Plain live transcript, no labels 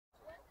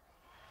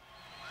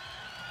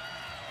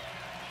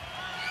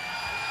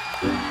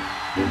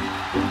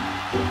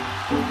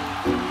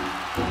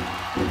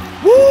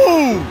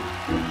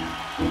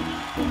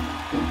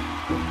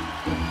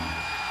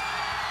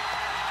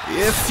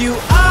If you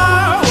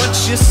are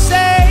what you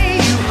say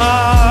you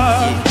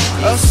are,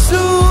 a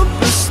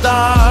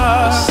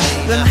superstar,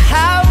 then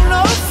have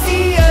no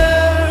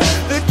fear.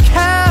 The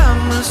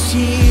camera's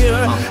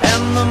here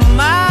and the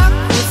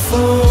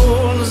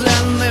microphones,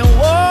 and they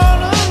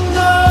wanna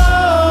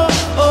know.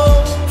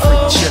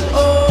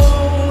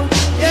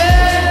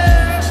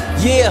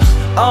 Yeah,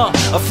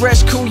 a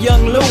fresh, cool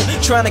young Lou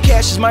trying to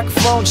cash his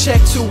microphone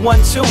check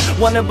 212.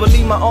 Wanna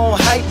believe my own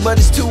hype, but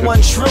it's too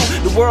untrue.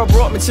 The world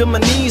brought me to my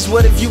knees.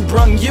 What have you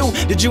brung you?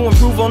 Did you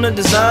improve on the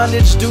design?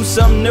 Did you do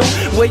something new?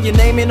 Where your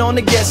name in on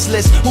the guest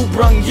list? Who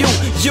brung you?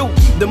 You,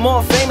 the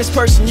more famous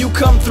person, you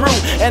come through,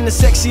 and the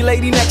sexy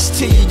lady next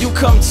to you, you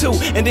come too.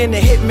 And then the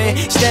hitman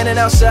standing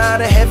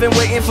outside of heaven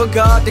waiting for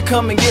God to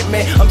come and get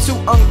me. I'm too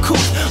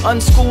uncouth,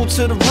 unschooled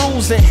to the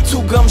rules, and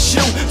too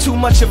gumshoe. Too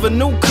much of a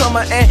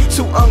newcomer and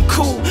too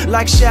uncool.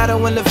 Like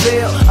shadow in the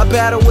veil, I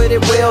battle with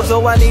it well,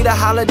 though I need a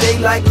holiday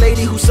like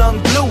lady who sung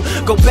blue.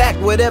 Go back,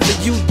 whatever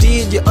you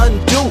did, you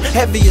undo.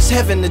 Heavy as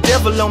heaven, the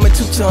devil on me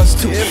 2 tons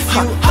too. If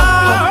you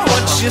are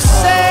what you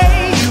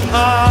say you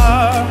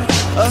are,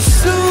 a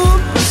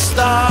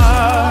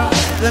superstar,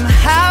 then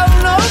have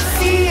no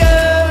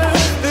fear.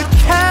 The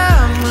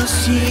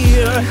camera's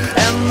here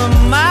and the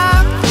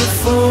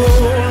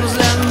microphones,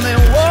 and they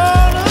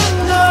wanna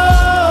know.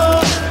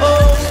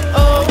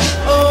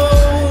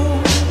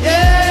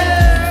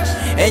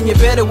 And you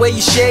better wear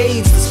your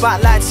shades. The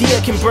spotlights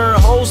here can burn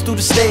holes through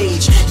the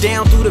stage,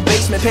 down through the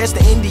basement, past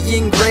the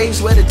Indian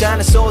graves where the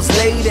dinosaurs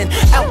laid, and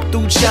out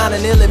through China,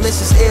 nearly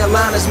misses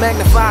airliners,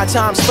 magnified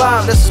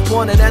 ×5. This is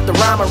pointed at the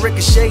rhyme.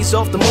 Ricochets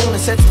off the moon and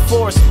sets the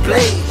forest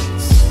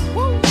ablaze.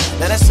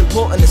 Now that's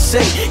important to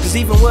say, cause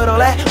even with all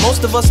that,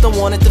 most of us don't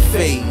want it to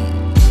fade.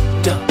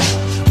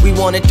 We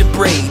want it to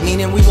braid,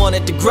 meaning we want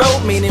it to grow,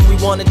 meaning we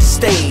want it to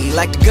stay.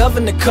 Like the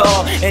governor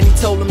called and he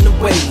told him to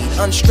wait.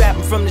 Unstrap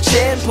him from the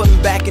chair and put him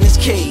back in his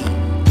cage.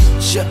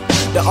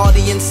 The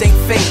audience ain't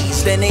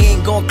phased, and they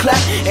ain't gon' clap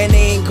and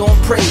they ain't gon'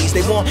 praise.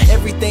 They want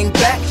everything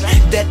back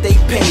that they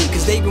paid,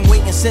 cause they've been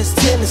waiting since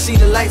 10 to see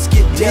the lights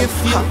get dim.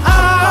 If you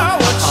are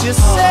what you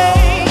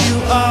say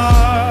you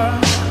are,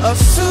 a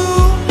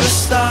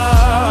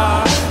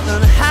superstar,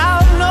 then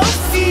have no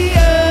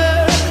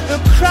fear. The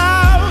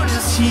crowd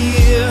is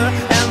here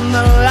and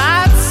the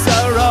lights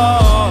are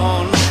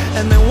on,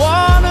 and they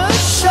wanna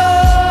show.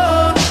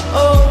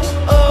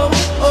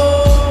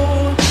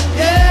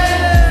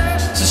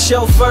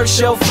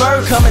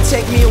 Chauffeur, come and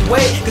take me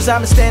away, cause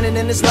I've been standing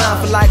in this line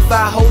for like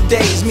 5 whole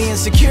days. Me and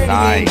security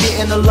ain't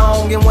getting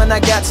along, and when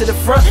I got to the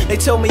front, they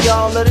told me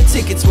all of the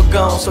tickets were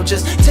gone. So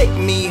just take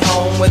me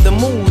home where the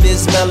mood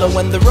is mellow,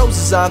 when the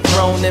roses are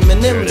thrown,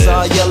 M&M's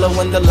are yellow,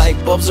 and the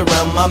light bulbs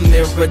around my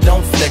mirror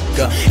don't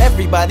flicker.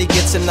 Everybody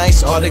gets a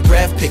nice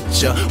autograph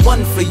picture,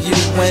 one for you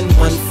and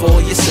one for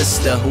your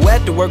sister, who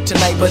had to work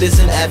tonight but is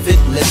an avid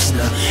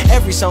listener.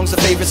 Every song's a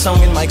favorite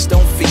song and mics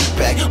don't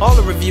feedback. All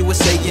the reviewers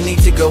say you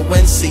need to go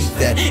and see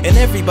that, and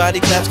everybody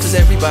claps cause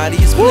everybody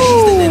is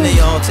pleased. And then they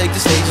all take the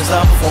stage and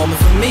start performing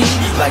for me,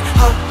 like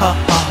ha ha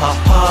ha ha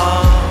ha,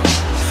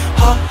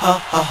 ha ha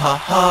ha ha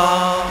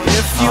ha.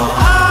 If you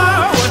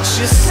are what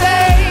you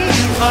say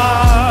you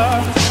are,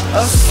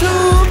 a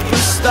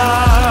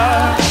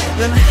superstar,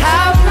 then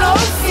have no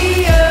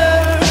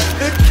fear.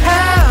 The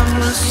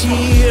camera's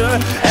here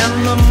and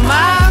the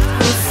mic